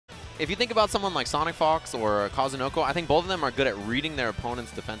if you think about someone like Sonic Fox or Kazunoko, I think both of them are good at reading their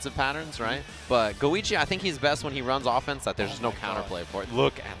opponent's defensive patterns, right? But Go1, I think he's best when he runs offense that there's just no counterplay for it.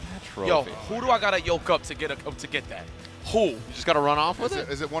 Look at that trophy. Yo, who do I gotta yoke up to get that? Who? You just gotta run off with it?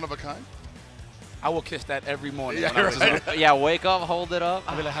 Is it one of a kind? I will kiss that every morning. Yeah, when I wake up. Yeah, wake up, hold it up.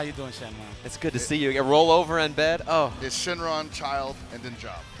 I'll be like, how you doing, Shenron? It's good to see you. You roll over in bed. Oh. It's Shenron, Child, and then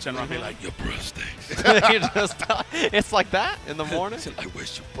Job. Shenron be like, your breath stinks. It's like that in the morning? I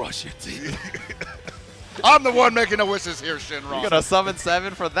wish you brush your teeth. I'm the one making the wishes here, Shenron. You got a summon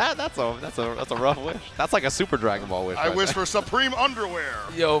 7 for that? That's a rough wish. That's like a Super Dragon Ball wish. I wish for supreme underwear.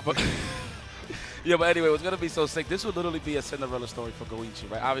 Yo, but anyway, what's going to be so sick, this would literally be a Cinderella story for Go1,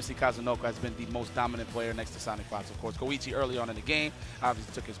 right? Obviously, Kazunoko has been the most dominant player next to Sonic Fox, of course. Go1 early on in the game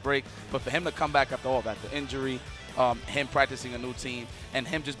obviously took his break. But for him to come back after all that, the injury, him practicing a new team, and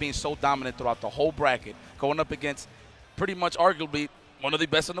him just being so dominant throughout the whole bracket, going up against pretty much arguably one of the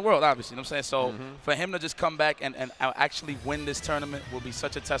best in the world, obviously. You know what I'm saying? So for him to just come back and actually win this tournament will be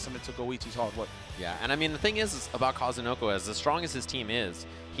such a testament to Go1's hard work. Yeah, and I mean, the thing is about Kazunoko, as strong as his team is,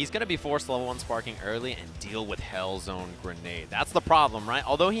 he's going to be forced level 1 sparking early and deal with Hell Zone Grenade. That's the problem, right?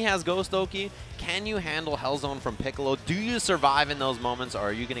 Although he has Ghost Oki, can you handle Hell Zone from Piccolo? Do you survive in those moments, or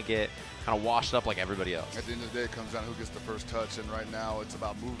are you going to get kind of washed up like everybody else? At the end of the day, it comes down to who gets the first touch, and right now it's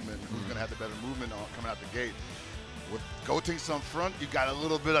about movement. Who's going to have the better movement coming out the gate? With Gotenks on front, you got a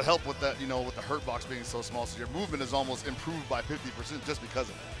little bit of help with that, with the hurt box being so small, so your movement is almost improved by 50% just because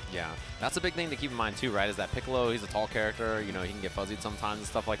of it. Yeah, that's a big thing to keep in mind too, right? Is that Piccolo, he's a tall character, he can get fuzzied sometimes and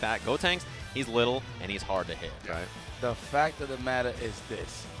stuff like that. Gotenks, he's little and he's hard to hit, right? The fact of the matter is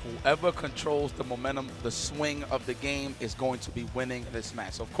this: whoever controls the momentum, the swing of the game is going to be winning this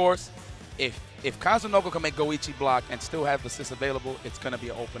match. So of course, if Kazunoko can make Go1 block and still have assists available, it's going to be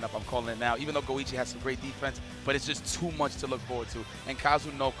an open up. I'm calling it now, even though Go1 has some great defense, but it's just too much to look forward to. And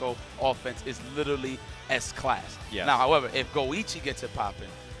Kazunoko offense is literally S-class. Yes. Now, however, if Go1 gets it popping,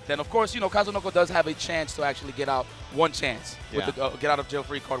 then of course, Kazunoko does have a chance to actually get out, one chance, with the get out of jail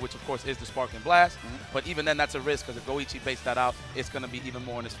free card, which of course is the Sparking Blast. But even then, that's a risk, because if Go1 baits that out, it's going to be even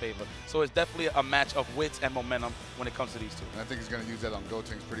more in his favor. So it's definitely a match of wits and momentum when it comes to these two. And I think he's going to use that on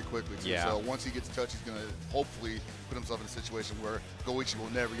Gotenks pretty quickly too. Yeah. So once he gets touched, he's going to hopefully put himself in a situation where Go1 will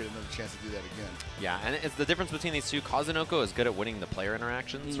never get another chance to do that again. Yeah, and it's the difference between these two. Kazunoko is good at winning the player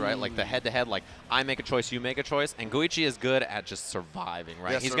interactions, right? Like the head-to-head, like I make a choice, you make a choice. And Go1 is good at just surviving,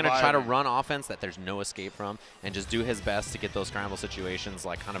 right? Yeah, he's going to try to run offense that there's no escape from and just do his best to get those scramble situations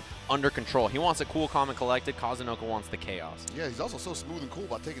like kind of under control. He wants it cool, calm, and collected. Kazunoko wants the chaos. Yeah, he's also so smooth and cool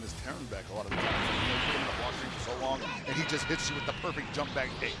about taking his Terran back a lot of the time. You put him in the block string for so long, and he just hits you with the perfect jump back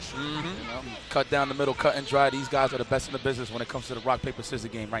H. Cut down the middle, cut and dry. These guys are the best in the business when it comes to the rock, paper, scissors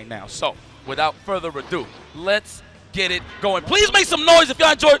game right now. So, without further ado, let's get it going. Please make some noise if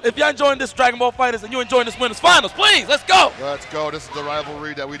y'all enjoying this Dragon Ball FighterZ and you're enjoying this winners finals. Please, let's go. Let's go. This is the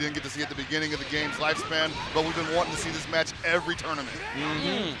rivalry that we didn't get to see at the beginning of the game's lifespan, but we've been wanting to see this match every tournament.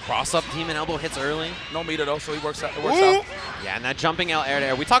 Cross up team and elbow hits early. No meter though, so he works out. Yeah, and that jumping out air to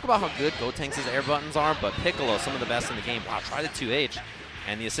air. We talk about how good Gotenks' air buttons are, but Piccolo, some of the best in the game. Wow, try the 2H.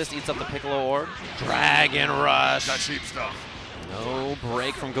 And the assist eats up the Piccolo orb. Dragon Rush. Not cheap stuff. No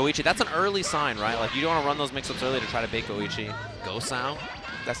break from Go1. That's an early sign, right? Like, you don't want to run those mix-ups early to try to bait Go1. Go Sound.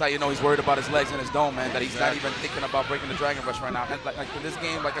 That's how you know he's worried about his legs and his dome, man, that he's not even thinking about breaking the Dragon Rush right now. And like in this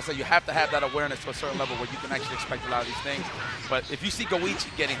game, like I said, you have to have that awareness to a certain level where you can actually expect a lot of these things. But if you see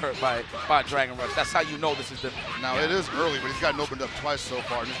Go1 getting hurt by a Dragon Rush, that's how you know this is different. Now, it is early, but he's gotten opened up twice so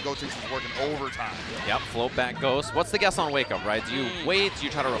far. This Gotenks is working overtime. Yep, float back Ghost. What's the guess on wake up, right? Do you wait? Do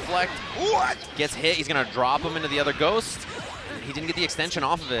you try to reflect? What? Gets hit. He's going to drop him into the other Ghost. He didn't get the extension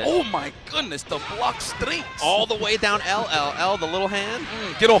off of it. Oh my goodness, the block streaks. All the way down LLL, the little hand.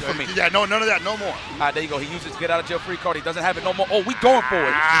 Get off of me. Yeah, no, none of that, no more. All right, there you go. He uses get out of jail free card. He doesn't have it no more. Oh, we going for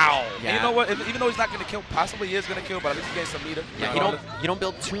it. Ow. And Yeah. you know what? Even though he's not going to kill, possibly he is going to kill, but at least he gets some meter. Yeah, you don't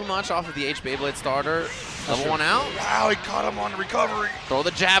build too much off of the H Beyblade starter. Level 1 out. Wow, he caught him on recovery. Throw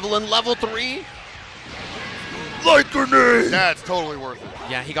the javelin, level 3. Light grenade. That's totally worth it.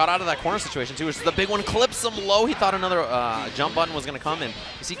 Yeah, he got out of that corner situation too, which is the big one. Clips him low. He thought another jump button was going to come in. You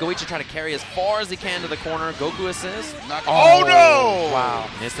see Go1 try to carry as far as he can to the corner. Goku assist. Oh no! Wow.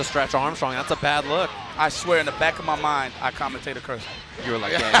 Missed the stretch Armstrong. That's a bad look. I swear, in the back of my mind, I commentated cursed. You were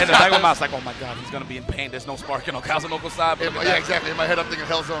like, And yeah. the back of my mind, I was like, oh my God, he's going to be in pain. There's no sparking on Kazunoko's side. But Yeah, exactly. In my head, I'm thinking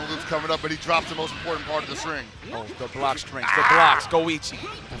Hellzone Loop's coming up, but he drops the most important part of the string. Oh, the block strings, the blocks, Goichi.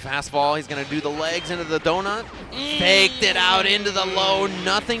 The fastball, he's going to do the legs into the donut. Faked it out into the low,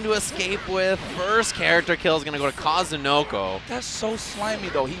 nothing to escape with. First character kill is going to go to Kazunoko. That's so slimy,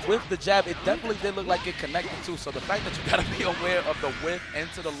 though. He whiffed the jab. It definitely did look like it connected, too. So the fact that you got to be aware of the whiff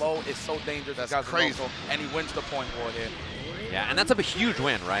into the low is so dangerous. That's crazy. And he wins the point war here. Yeah, and that's a huge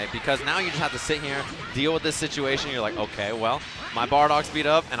win, right? Because now you just have to sit here, deal with this situation. You're like, okay, well, my Bardock's beat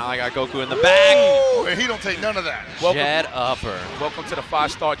up, and I got Goku in the bag. And he don't take none of that. Jet upper. Welcome to the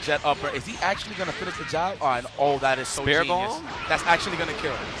 5-star jet upper. Is he actually going to finish the job? Oh, that is so Spear genius. ball? That's actually going to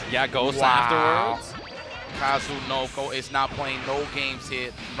kill. Yeah, Ghost Wow. afterwards. Kazunoko is not playing no games here.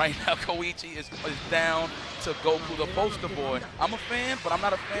 Right now, Koichi is down to Goku, the poster boy. I'm a fan, but I'm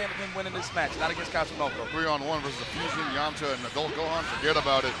not a fan of him winning this match. Not against Kazunoko. 3-on-1 versus the Fusion, Yamcha, and Adult Gohan. Forget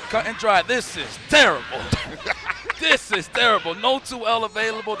about it. Cut and dry. This is terrible. This is terrible. No 2L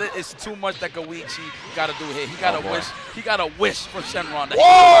available. It's too much that Goichi got to do here. He got to wish. He got to wish for Shenron. That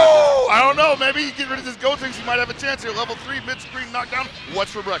Whoa! I don't know. Maybe he get rid of this Gotenks. He might have a chance here. Level 3 mid-screen knockdown.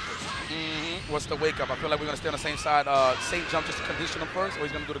 What's for breakfast? What's the wake up? I feel like we're going to stay on the same side. Same jump just to condition him first, or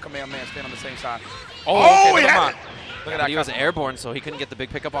he's going to do the Kamehameha, stand on the same side. Oh, okay, he had it. Look at But that. he was airborne, so he couldn't get the big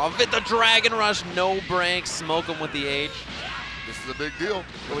pickup off of it. The Dragon Rush, no breaks, smoke him with the H. This is a big deal.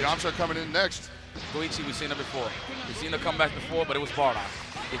 Yamcha coming in next. Goichi, we've seen it before. We've seen it come back before, but it was Bardock.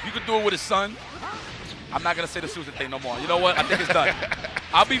 If you could do it with his son, I'm not going to say the Susan thing no more. You know what? I think it's done.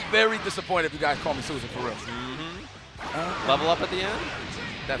 I'll be very disappointed if you guys call me Susan for real. Level up at the end.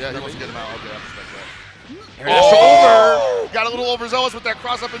 Yeah, he wants to get him out. Okay, I respect that. Oh! Got a little overzealous with that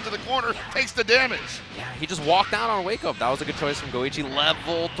cross up into the corner. Takes the damage. Yeah, he just walked out on wake up. That was a good choice from Goichi.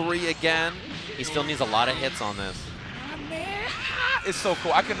 Level 3 again. He still needs a lot of hits on this. It's so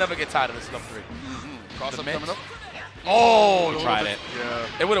cool. I can never get tired of this level 3. Cross The up mitts. coming up. Oh, He tried it. Yeah.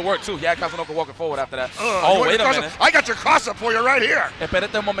 It would have worked too. He had Kazunoko walking forward after that. You Oh, want wait your a cross up? minute. I got your cross up for you right here.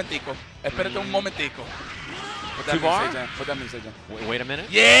 Espérate un momentico. Espérate un momentico. What that Two bar? means, Sejan? What that means, Sejan? Wait a minute.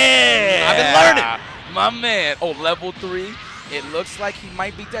 Yeah! I've been learning. My man. Oh, level 3. It looks like he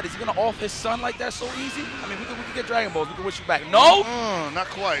might be dead. Is he going to off his son like that so easy? I mean, we could get Dragon Balls. We could wish you back. No! Not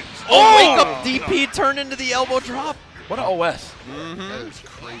quite. Oh, wake up DP turned into the elbow drop. What an OS. That is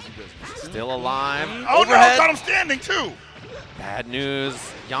crazy business. Still alive. Oh, Overhead. no, got him standing too. Bad news.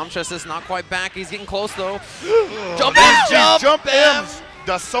 Yamcha is not quite back. He's getting close though. Jump M's, Jump M. M's.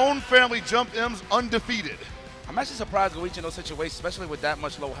 The Son family Jump M's undefeated. I'm actually surprised Goichi in those situations, especially with that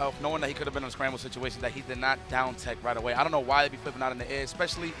much low health, knowing that he could have been in a scramble situation, that he did not down tech right away. I don't know why they'd be flipping out in the air,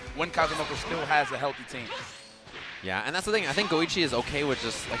 especially when Kazunoko still has a healthy team. Yeah, and that's the thing. I think Goichi is okay with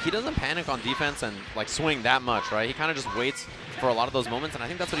just, like, he doesn't panic on defense and, like, swing that much, right? He kind of just waits for a lot of those moments, and I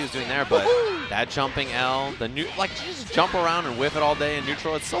think that's what he was doing there. But that jumping L, the new, like, just jump around and whiff it all day in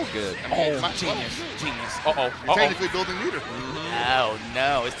neutral, it's so good. Oh, genius. Genius. Uh-oh. You're technically building leader. Oh,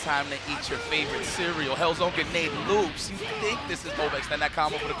 no. It's time to eat your favorite cereal. Hellzone Grenade loops. You think this is over. Extend that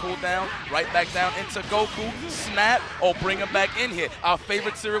combo for the cooldown. Right back down into Goku. Snap. Oh, bring him back in here. Our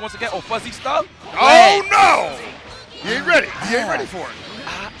favorite cereal once again. Oh, fuzzy stuff. Oh, no! He ain't ready. He ain't ready for it.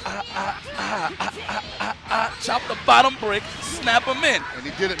 Chop the bottom brick, snap him in. And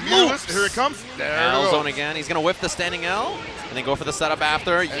he did it meaningless. Here it comes. There L it zone goes. again. He's going to whiff the standing L and then go for the setup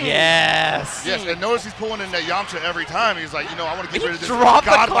after. Yes. Yes, and notice he's pulling in that Yamcha every time. He's like, you know, I want to get He rid of this dropped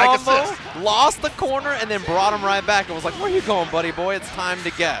the godlike combo, assist. lost the corner, and then brought him right back. It was like, where you going, buddy boy? It's time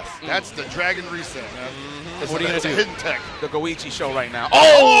to guess. That's the Dragon Reset, man. What are you going to It's a do? hidden tech. The Goichi show right now.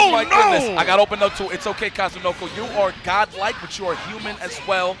 Oh, my no! goodness. I got opened up too. It's okay, Kazunoko. You are godlike, but you are human as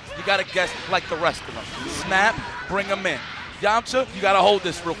well. You got to guess like the rest of them. Snap, bring them in. Yamcha, you got to hold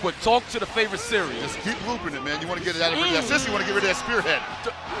this real quick. Talk to the favorite cereal. Just keep looping it, man. You want to get it out of that assist, you want to get rid of that spearhead.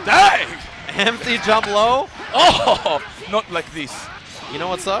 Dang! Empty jump low. Oh, not like this. You know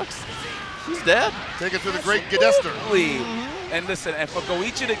what sucks? He's dead. Take it to the great Gedester. And listen, and for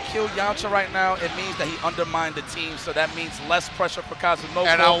Goichi to kill Yamcha right now, it means that he undermined the team, so that means less pressure for Kazunoko.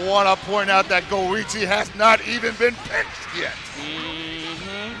 And I want to point out that Goichi has not even been pinched yet.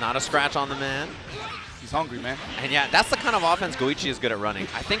 Not a scratch on the man. He's hungry, man. And yeah, that's the kind of offense Goichi is good at running.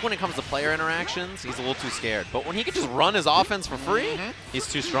 I think when it comes to player interactions, he's a little too scared. But when he can just run his offense for free, he's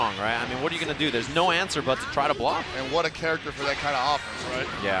too strong, right? I mean, what are you going to do? There's no answer but to try to block. And what a character for that kind of offense,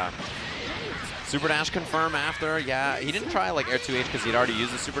 right? Yeah. Super dash confirm after. Yeah, he didn't try like air 2H because he'd already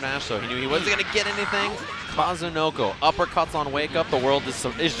used the super dash, so he knew he wasn't going to get anything. Kazunoko, uppercuts on wake up. The world is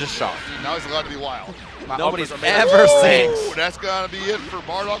just shocked. Now he's allowed to be wild. Nobody's ever seen. That's going to be it for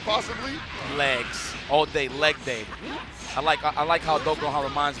Bardock possibly. Legs. All day, leg day. I like how Go1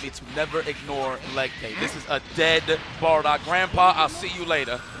 reminds me to never ignore leg day. This is a dead Bardock. Grandpa, I'll see you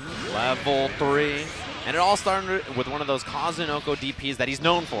later. Level 3. And it all started with one of those Kazunoko DPs that he's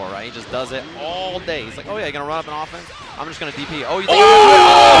known for, right? He just does it all day. He's like, oh yeah, you're going to run up an offense? I'm just going to DP. Oh, you think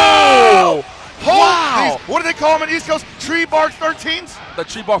oh! Wow! What do they call them in East Coast? Tree bark 13s? The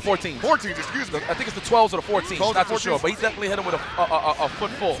tree bark 14s. 14s, excuse me. I think it's the 12s or the 14s. Not too sure, but he definitely hit him with a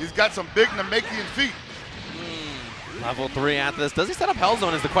foot full. He's got some big Namekian feet. Level 3 after this. Does he set up Hell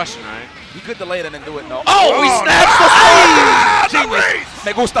Zone is the question, right? He could delay it and then do it, no. Oh, he snatched the save! Genius.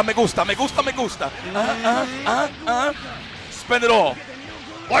 Me gusta, me gusta, me gusta, me gusta. Spend it all.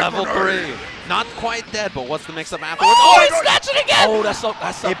 Level 3. Not quite dead, but what's the mix-up afterwards? Oh, he snatched it again! Oh, that's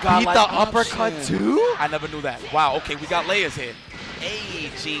a it beat the uppercut too? I never knew that. Wow, okay, we got layers here. Hey,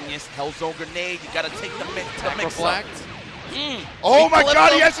 genius. Hell Zone grenade. You got to take the mix-up. Reflect. Oh my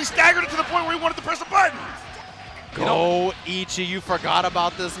God, he actually staggered it to the point where he wanted to press a button. Go Ichi, you forgot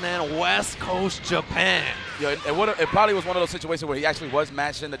about this, man. West Coast Japan. Yeah, it probably was one of those situations where he actually was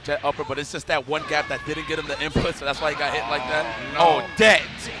matching the jet upper, but it's just that one gap that didn't get him the input, so that's why he got hit like that. No. Oh, dead.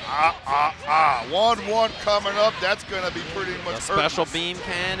 1-1 coming up. That's going to be pretty much a special beam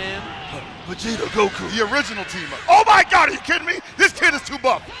cannon. Vegeta Goku, the original team up. Oh my God, are you kidding me? This kid is too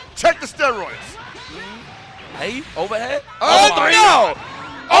buff. Check the steroids. Hey, overhead? Oh, no!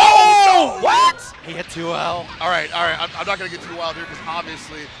 Oh, what? He hit 2L. All right. I'm not going to get too wild here because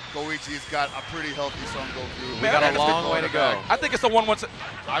obviously Goichi's got a pretty healthy Son Goku. We got a long way to go. I think it's a 1-1.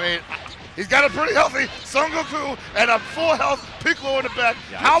 I mean, he's got a pretty healthy Son Goku and a full health Piccolo in the back.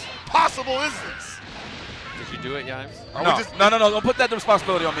 Yikes. How possible is this? Did you do it, Yimes? No. Don't put that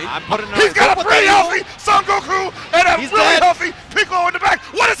responsibility on me. I'm putting it on. He's got a pretty healthy Son Goku and a really healthy Piccolo in the back.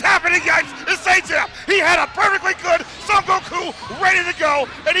 What is happening, Yimes? It's Sage-Jam. He had a perfectly good Son Goku ready to go,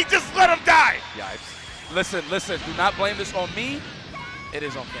 and he just let him die. Yipes. Listen. Do not blame this on me. It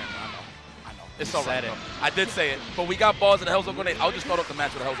is on camera. I know. It's all right. I did say it, but we got balls in the Hell Zone grenade. I'll just start off the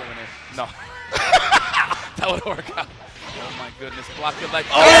match with a Hell Zone grenade. No. That would work out. Oh my goodness, block your leg.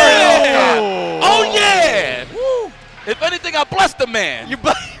 Oh yeah! Woo. If anything, I blessed the man.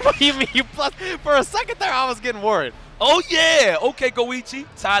 What do you mean you blessed? For a second there, I was getting worried. Oh yeah! Okay, Goichi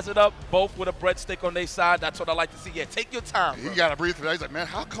ties it up, both with a breadstick on their side. That's what I like to see. Yeah, take your time, bro. He got to breathe through that. He's like, man,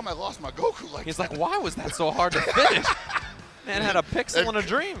 how come I lost my Goku like He's that? like, why was that so hard to finish? Man had a pixel and a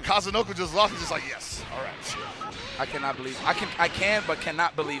dream. Kazunoko just lost. He's just like, yes, all right. I cannot believe. I can, but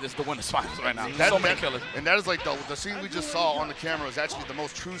cannot believe it's the winners finals right now. So many killers. And that is like the scene we just saw on the camera is actually the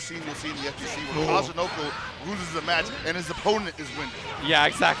most true scene you'll see in the FGC where Kazunoko loses the match and his opponent is winning. Yeah,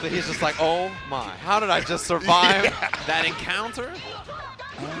 exactly. He's just like, oh my, how did I just survive that encounter?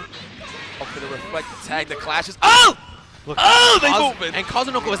 Okay, the reflect, the tag, the clashes. Oh! Look, they moving. And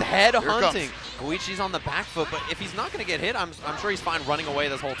Kazunoko is head hunting. Goichi's on the back foot, but if he's not going to get hit, I'm sure he's fine running away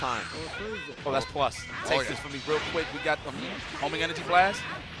this whole time. Oh, that's plus. Take this from me real quick. We got the homing energy blast.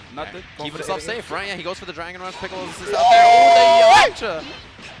 Nothing. Keeping himself safe, right? Yeah, he goes for the Dragon Rush. Piccolo's assist out there. Oh, the Yamcha.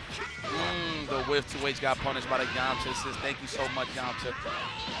 The whiff 2H got punished by the Yamcha assist. Thank you so much, Yamcha.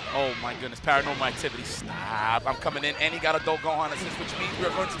 Oh my goodness, paranormal activity. Stop. I'm coming in, and he got a Go1 assist, which means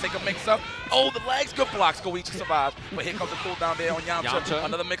we're going to take a mix-up. Oh, the legs, good blocks. Goichi survives. But here comes the cooldown there on Yamcha.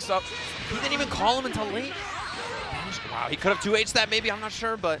 Another mix-up. He didn't even call him until late. Wow, he could have 2H'd that maybe, I'm not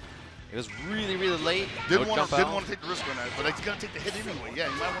sure, but it was really, really late. Didn't want to take the risk on that, but he's going to take the hit anyway. Yeah,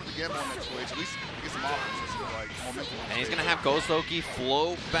 you might want to gamble on that 2H, at least get some offense. Like, momentum. And he's going to have Ghost Loki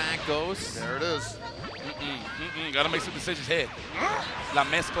float back Ghost. There it is. Gotta make some decisions here. La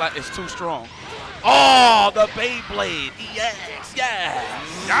Mezcla is too strong. Oh, the Beyblade. EX, yes.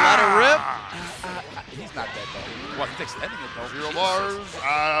 Let it rip. He's not dead, though. Well, he's extending it, though. 0 bars.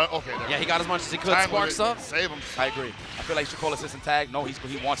 Okay. Yeah, he got as much as he could. Sparks up. Save him. I agree. I feel like he should call assist and tag. No, he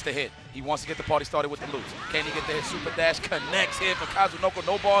wants to hit. He wants to get the party started with the loops. Can he get the hit? Super dash connects here for Kazunoko.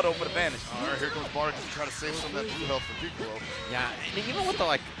 No bar, though, for the advantage. All right, here comes Bardock to try to save some of that blue health for Piccolo. Yeah, and even with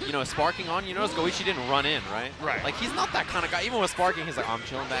the, sparking on, you notice Goichi didn't run in, right? Right. Like, he's not that kind of guy. Even with sparking, he's like, I'm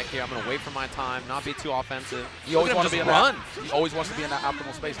chilling back here. I'm going to wait for my time, not be too offensive. He always wants to be in that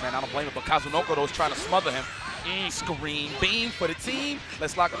optimal space, man. I don't blame him. But Kazunoko, though, is trying to smother him. Screen beam for the team.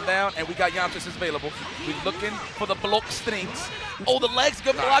 Let's lock him down, and we got Yamcha's available. We're looking for the block strings. Oh, the legs,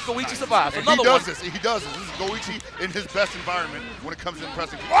 good block. Goichi survives. Another one. He does this. This is Goichi in his best environment when it comes to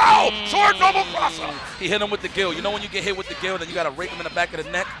pressing. Wow! Sword double crosser! He hit him with the gill. You know when you get hit with the gill, then you got to rake him in the back of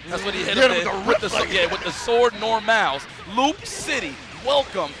the neck? That's what he hit him with the sword normals. Loop City.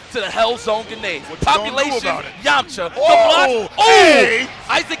 Welcome to the Hell Zone grenade. Population, Yamcha. The block. Oh! Hey.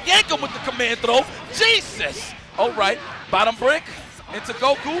 Isaac Yankum with the command throw. Jesus. All right. Bottom brick into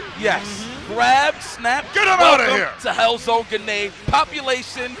Goku. Yes. Grab, snap. Get him out of here. To Hell Zone grenade.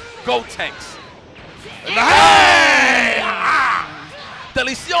 Population, go tanks. Hey!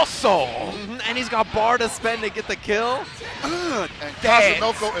 Delicioso. And he's got bar to spend to get the kill. And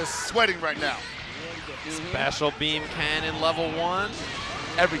Kazunoko is sweating right now. Special beam cannon level 1.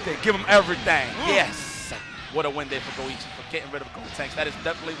 Everything. Give him everything. Yes. What a win there for Goichi for getting rid of Go tanks. That is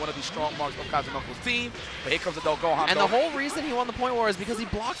definitely one of the strong marks of Kazunoko's team. But here comes the Go1. And the whole reason he won the point war is because he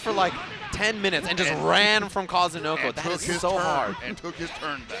blocked for like 10 minutes and just ran from Kazunoko. That is so hard. And took his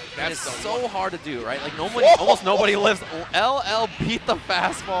turn back. That is so hard to do, right? Like almost nobody lives. LL beat the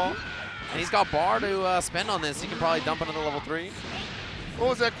fastball. And he's got bar to spend on this. He can probably dump another level 3. What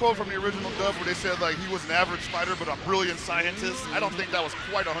was that quote from the original dub where they said like he was an average fighter but a brilliant scientist? I don't think that was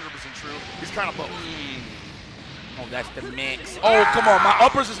quite 100% true. He's kind of both. Oh, that's the mix. Oh, come on. My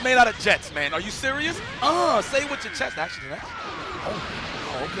uppers is made out of jets, man. Are you serious? Say it with your chest. Actually, that's...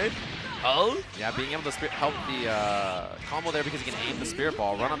 Oh, okay. Oh? Yeah, being able to help the combo there because he can aim the spirit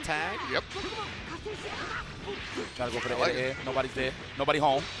ball. Run up tag. Yep. Trying to go for the air. Nobody's there. Nobody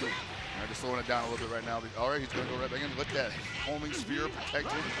home. They're just slowing it down a little bit right now. All right, he's going to go right back in. Let that homing sphere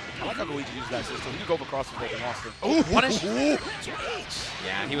protect him. I like how Goichi uses that system. He can go for crosses if he wants to. Oh, punish.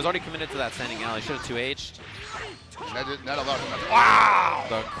 Yeah, he was already committed to that standing L. He should have 2H'd. That allowed him to. Wow!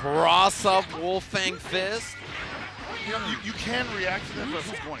 The cross-up Wolfang Fist. You know, you can react to that, but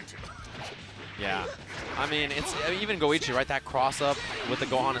who's going to? Yeah. I mean, even Goichi, right? That cross-up with the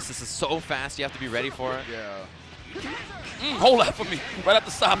Gohan assist is so fast, you have to be ready for it. Yeah. Hold that for me. Right at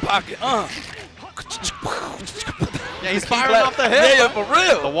the side pocket. Yeah, he's firing off the hip. Yeah, for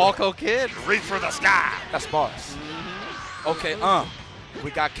real. The Walco kid. Reach for the sky. That's bars. Okay, we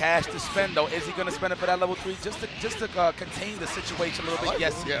got cash to spend, though. Is he going to spend it for that level 3 just to contain the situation a little bit?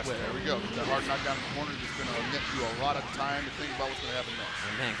 Yes, yes. There we go. That hard knockdown in the corner is going to net you a lot of time to think about what's going to happen next.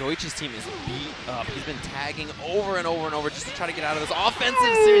 Man, Goichi's team is beat up. He's been tagging over and over and over just to try to get out of this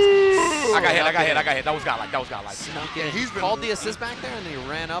offensive series. I got hit. That was godlike. Snuck in. He's called the assist back there, and then he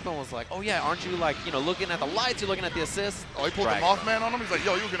ran up and was like, oh, yeah, aren't you, like, you know, looking at the lights? You're looking at the assist. Oh, he pulled the Mothman on him? He's like,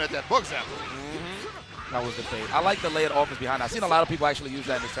 yo, you're looking at that bug zapper. That was the bait. I like the layered offense behind that. I've seen a lot of people actually use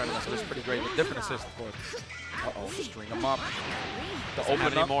that in this tournament, so it's pretty great. With different assists, of course. Uh-oh, string him up. Doesn't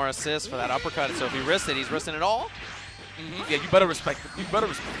have any more assists for that uppercut, so if he risks it, he's risking it all. Yeah, you better respect it. You better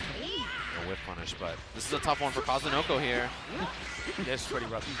respect it. No whip punish, but this is a tough one for Kazunoko here. Yeah, it's pretty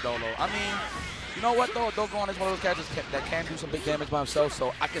rough. He's dolo. I mean, you know what, though? Go1 is one of those characters that can do some big damage by himself,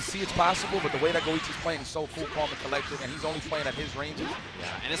 so I can see it's possible, but the way that Goichi's playing is so cool, calm, and collected, and he's only playing at his ranges.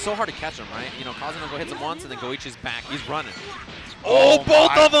 Yeah, and it's so hard to catch him, right? You know, Kazunoko hits him once, and then Goichi's back. He's running. Oh,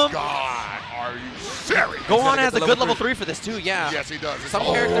 both of them! God, are you serious? Go1 has a good level 3 for this, too, yeah. Yes, he does. Some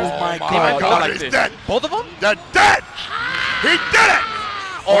characters, my God, he's dead. Both of them? They're dead! He did it!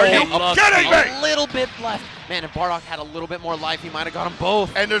 Are you kidding me? A little bit left. Man, if Bardock had a little bit more life, he might have got them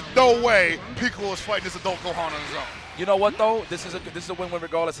both. And there's no way Piccolo is fighting this adult Gohan on his own. You know what, though? This is a win-win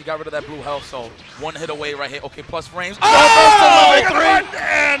regardless. He got rid of that blue health, so one hit away right here. Okay, plus frames. Oh, level 3!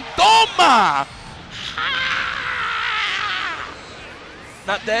 And Toma!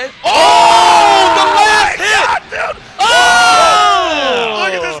 Not dead. Oh, the last hit! God, dude. Oh!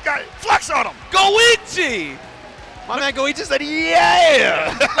 Look at this guy. Flex on him. Goichi! My man Goichi said,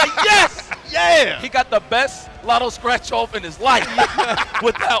 yeah! Like, yes! Yeah! He got the best lotto scratch off in his life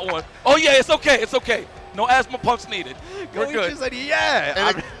with that one. Oh, yeah, it's okay. It's okay. No asthma pumps needed. We're good. Goichi said,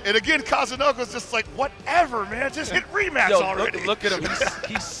 yeah! And again, Kazunoko's just like, whatever, man. Just hit rematch already. Look at him.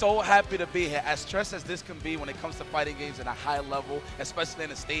 He's so happy to be here. As stressed as this can be when it comes to fighting games at a high level, especially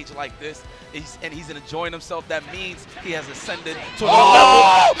in a stage like this, he's enjoying himself. That means he has ascended to another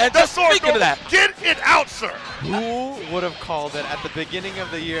level. And just speaking of that, get it out, sir. Who would have called it at the beginning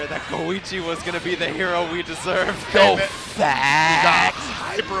of the year that Goichi was going to be the hero we deserved? Go fast.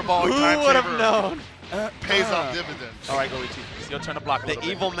 Hyperbolic time Who would have known? Pays off dividends. All right, Goichi. your turn to block a The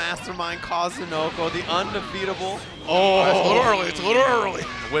little evil mastermind Kazunoko, the undefeatable. Oh, it's a little early. It's a little early.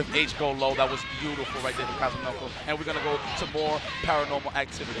 With H go low, that was beautiful right there for Kazunoko. And we're gonna go to more paranormal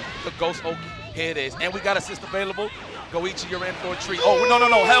activity. The Ghost Oki, here it is. And we got assist available. Goichi, you're in for a treat. Oh,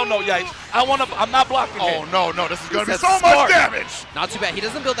 no, hell no, yikes. I'm not blocking Oh, it. no, this is gonna be Says so smart. much damage. Not too bad. He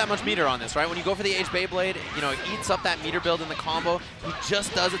doesn't build that much meter on this, right? When you go for the H Beyblade, you know, he eats up that meter build in the combo. He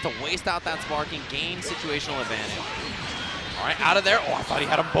just does it to waste out that sparking, gain situational advantage. All right, out of there. Oh, I thought he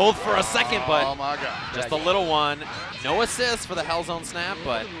had them both for a second, but Oh my God. just a little one. No assist for the Hellzone snap,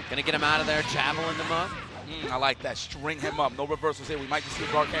 but gonna get him out of there, javelin him up. I like that. String him up. No reversals here. We might just see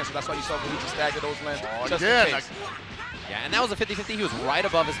a guard cancel. That's why you saw Goichi stagger those limbs. Oh, just again, in case. Yeah, and that was a 50-50. He was right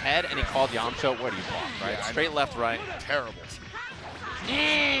above his head, and he called Yamcha. Where do you block, right? Yeah, Straight left, right. Terrible.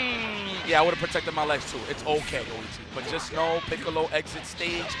 Yeah, I would have protected my legs too. It's okay, Goichi. But just know Piccolo exit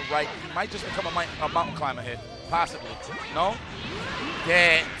stage right. He might just become a mountain climber here. Possibly. No?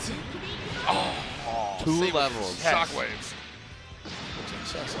 Get. Oh, Two see what levels. you have. Shockwaves.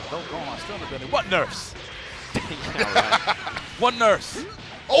 Don't go on. Still in the building. What nurse? Yeah, right. What nurse?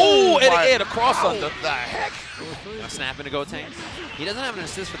 Oh, my- the cross under. The heck? Gonna snap into Gotenks. He doesn't have an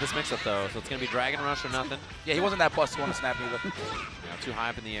assist for this mix-up, though, so it's going to be Dragon Rush or nothing. Yeah, he wasn't that +2 on the snap either. Yeah, too high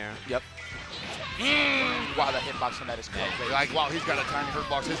up in the air. Yep. Wow, that hitbox on that is crazy. Like, wow, he's got a tiny hurt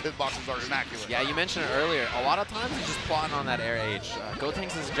box. His hitboxes are immaculate. Yeah, you mentioned it earlier. A lot of times he's just plotting on that air H.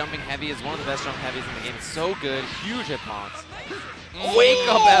 Gotenks is jumping heavy, is one of the best jump heavies in the game. It's so good. Huge hitbox. Wake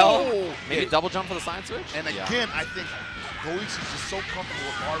up, Bell. Maybe double jump for the side switch? And again, I think Goichi's just so comfortable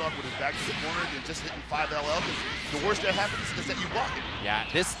with Bardock with his back to the corner and just hitting 5 LL, because the worst that happens is that you block it. Yeah,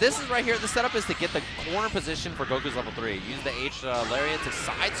 this is right here. The setup is to get the corner position for Goku's level 3. Use the H lariat to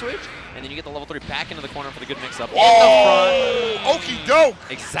side switch, and then you get the level 3 back into the corner for the good mix-up. In the front. Okie doke!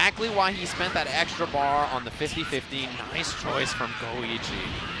 Exactly why he spent that extra bar on the 50-50. Nice choice from Goichi.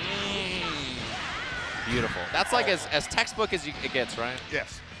 Beautiful. That's like as textbook as it gets, right?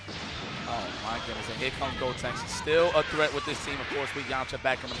 Yes. Oh my goodness, and here comes Gotenks. Still a threat with this team, of course, with Yamcha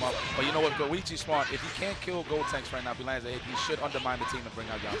backing them up. But you know what, Goichi's smart. If he can't kill Gotenks right now, if he lands a hit, he should undermine the team and bring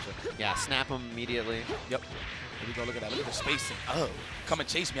out Yamcha. Yeah, snap him immediately. Yep. Here we go, look at that. Look at the spacing. Oh, come and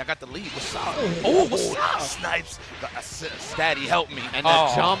chase me. I got the lead. What's up? Oh, what's up? Snipes the assist. Daddy, help me. And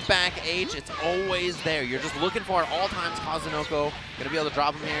the jump back H, it's always there. You're just looking for it all times. Kazunoko gonna be able to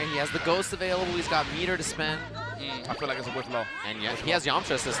drop him here. He has the ghost available. He's got meter to spend. I feel like it's a whiff low. And yeah, he has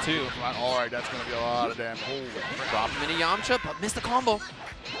Yamcha assist too. All right, that's going to be a lot of damage. Drop him into Yamcha, but missed the combo.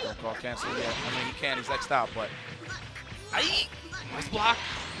 Don't call cancel yet. I mean, he can. He's X'd out, but. Aye. Nice block.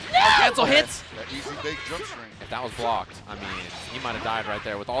 Cancel hits. That easy big jump string. If that was blocked, I mean, he might have died right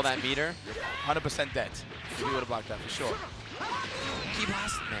there with all that meter. 100% dead. He would have blocked that for sure. Key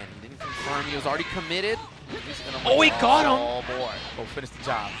blast. Man, he didn't confirm. He was already committed. Oh, he got him. Oh, boy. Oh, finish the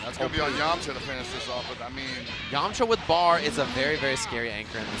job. That's going to be on Yamcha to finish this off, but I mean... Yamcha with bar is a very, very scary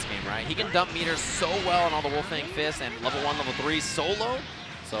anchor in this game, right? He can dump meters so well on all the Wolfang Fists and level 1, level 3 solo.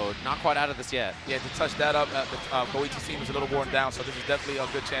 So not quite out of this yet. Yeah, to touch that up, Goichi's team is a little worn down, so this is definitely a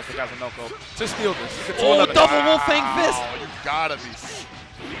good chance for Kazunoko to steal this. Oh, double Wolfang Fist! Oh, you gotta be...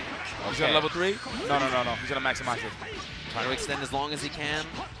 He's going to level 3? No. He's going to maximize it. Trying to extend as long as he can.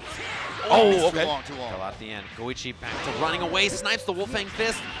 Oh, okay. Too long. Fell out the end. Goichi back to running away, snipes the Wolfang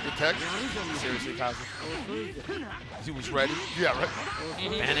Fist. Good tech. Seriously, Kazu. He was ready. Yeah, right.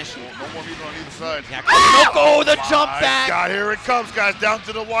 Vanish. No more meter on either side. Yeah, Kazunoko, the jump My back. God, here it comes, guys. Down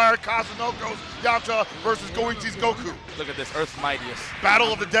to the wire. Kazunoko's Yamcha versus Goichi's Goku. Look at this, Earth's mightiest.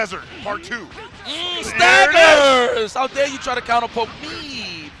 Battle of the Desert, Part 2. Staggers! How dare you try to counter poke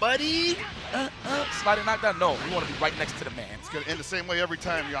me, buddy? Sliding knockdown? No, we want to be right next to the man. It's going to end the same way every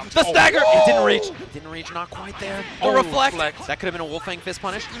time, Yamcha. The stagger! Oh. It didn't reach. It didn't reach, not quite there. The Oh, reflect. reflect. That could have been a Wolfang Fist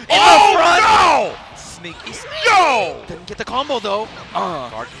punish. In Oh, the front! no! Sneaky. Yo! Didn't get the combo though.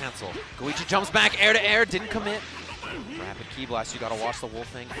 Guard cancel. Goichi jumps back air to air, didn't commit. Rapid key blast, you gotta watch the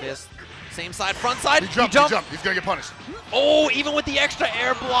Wolfang Fist. Same side, front side. He jumped. He's going to get punished. Oh, even with the extra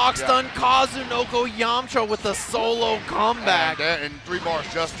air block stun, Kazunoko Yamcha with the solo comeback. And 3 bars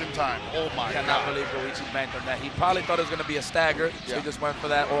just in time. Oh my I cannot God. believe Goichi banked on that. He probably thought it was going to be a stagger, so he just went for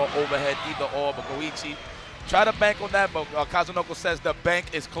that or overhead, either or. But Goichi tried to bank on that, but Kazunoko says the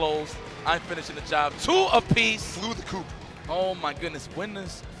bank is closed. I'm finishing the job. 2 apiece. Flew the coop. Oh my goodness,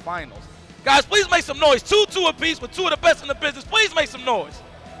 winners finals. Guys, please make some noise. 2-2 apiece with 2 of the best in the business. Please make some noise.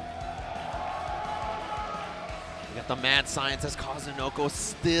 We got the mad scientist Kazunoko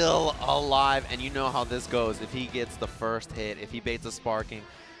still alive, and you know how this goes. If he gets the first hit, if he baits a sparking,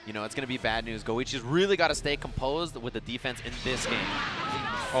 you know, it's going to be bad news. Goichi's really got to stay composed with the defense in this game.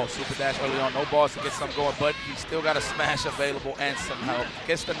 Oh, super dash early on. No balls to get some going, but he's still got a smash available and some help.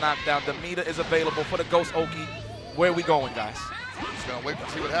 Gets the knockdown. The meter is available for the Ghost Oki. Where are we going, guys? Just going to wait and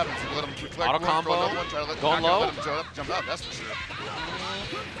see what happens. You let him reflect Auto one, throw combo. another one, try to let, Going low. let him jump out, that's for sure.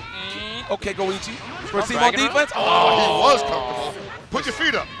 Okay, Goichi. First team on Dragon defense. Oh, he Oh, was comfortable. Put your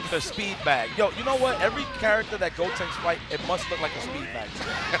feet up. the speed bag. Yo, you know what? Every character that Gotenks fight, it must look like a speed bag.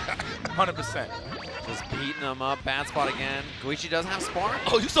 100%. Just beating him up. Bad spot again. Goichi does have Spark.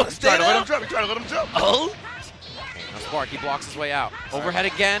 Oh, you saw the Try to let him stand jump. He tried to let him jump. Oh. Now Spark, he blocks his way out. Overhead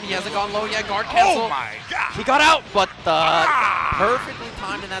again. He hasn't gone low yet. Guard cancel. Oh my God. He got out, but perfectly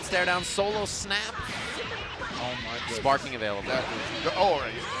timed in that stare down. Solo snap. Oh my goodness. Sparking available. That was, oh, all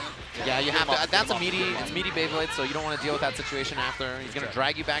right. Yeah, you have to. That's a meaty. It's meaty Beyblade, so you don't want to deal with that situation after. He's gonna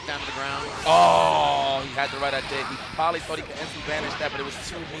drag you back down to the ground. Oh, he had the right idea. He probably thought he could empty vanish that, but it was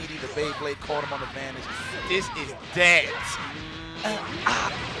too meaty. The Beyblade caught him on the vanish. This is dead.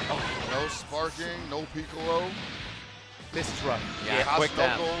 No sparking, no piccolo. This is rough. Yeah, quick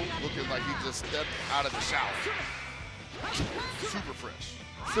that. Kazunoko looking like he just stepped out of the shower. Super fresh.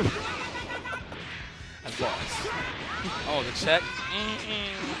 That's balls. Oh, the check.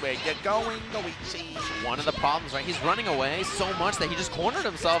 Where you going, Goichi? One of the problems, right? He's running away so much that he just cornered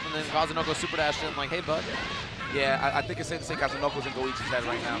himself, and then Kazunoko super dashed in like, hey, bud. Yeah, I think it's safe to say Kazunoko's in Goichi's head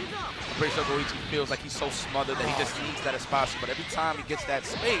right now. I'm pretty sure Goichi feels like he's so smothered that he just needs that espacio. But every time he gets that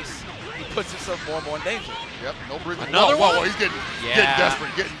space, he puts himself more and more in danger. Yep, no breathing. Another whoa, one? whoa, he's getting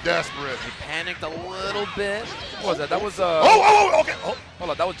desperate. He panicked a little bit. What was that? That was Okay. Oh,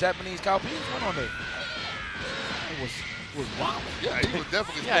 hold on, that was Japanese cowpea? What's going on there? It was wild. yeah, he was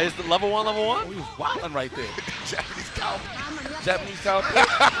definitely. Yeah, he's the level 1, level 1. He was wilding right there. Japanese cow. Japanese cowpea?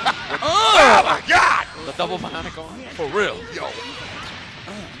 Oh my God! The double bionic on. For real. Yo,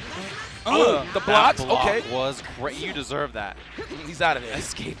 The blocks? That block Okay. was great. You deserve that. He's out of there.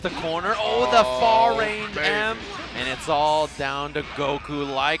 Escape the corner. Oh, the far range baby. M. And it's all down to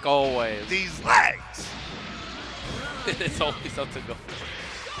Goku like always. these legs. It's always up to go.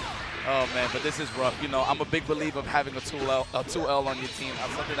 Oh man, but this is rough. You know, I'm a big believer of having a 2L on your team.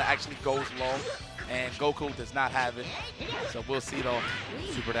 Something that actually goes low, and Goku does not have it. So we'll see though.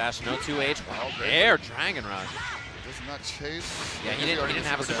 Super dash, no 2H. Wow, Air Dragon Rush. Does not chase. Yeah, he didn't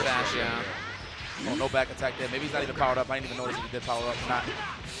have a super dash, yeah. Oh, no back attack there. Maybe he's not even powered up. I didn't even notice if he did power up or not.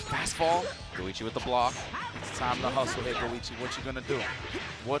 Fast fall. Goichi with the block. It's time to hustle here, Goichi. What you gonna do?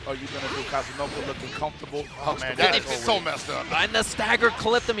 What are you gonna do? Kazunoko looking comfortable. Oh man, that is so messed up. And the stagger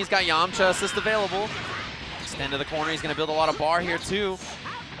clipped him. He's got Yamcha assist available. Extend to the corner. He's going to build a lot of bar here, too.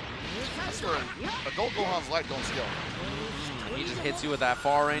 I swear, adult Gohan's light don't scale. He just hits you with that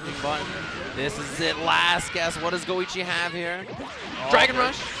far-ranging button. This is it. Last guess. What does Goichi have here? Dragon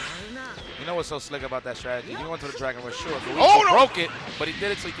Rush. You know what's so slick about that strategy? He went to the Dragon Rush, sure. Goichi broke it, but he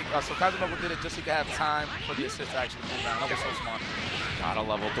did it so he could. So Kazunoko did it just so he could have time for the assist to actually move down. That was so smart. Got a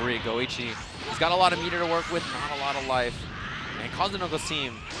level 3. Goichi. He's got a lot of meter to work with, not a lot of life. And Kazunoko's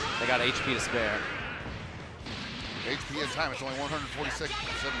team, they got HP to spare. HP in time, it's only 146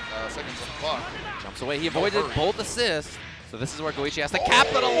 seconds on the clock. Jumps away. He avoided both assists. So this is where Goichi has to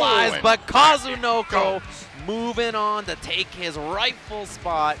capitalize, but Kazunoko moving on to take his rightful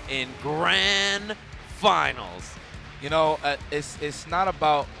spot in Grand Finals. You know, it's not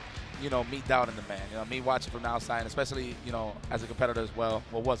about, you know, me doubting the man. You know, me watching from the outside, and especially, you know, as a competitor as well.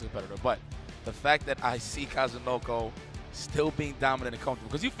 Well, was a competitor, but the fact that I see Kazunoko still being dominant and comfortable,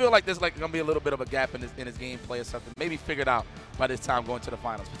 because you feel like there's like gonna be a little bit of a gap in his gameplay or something, maybe figured out by this time going to the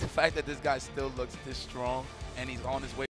finals. But the fact that this guy still looks this strong and he's on his way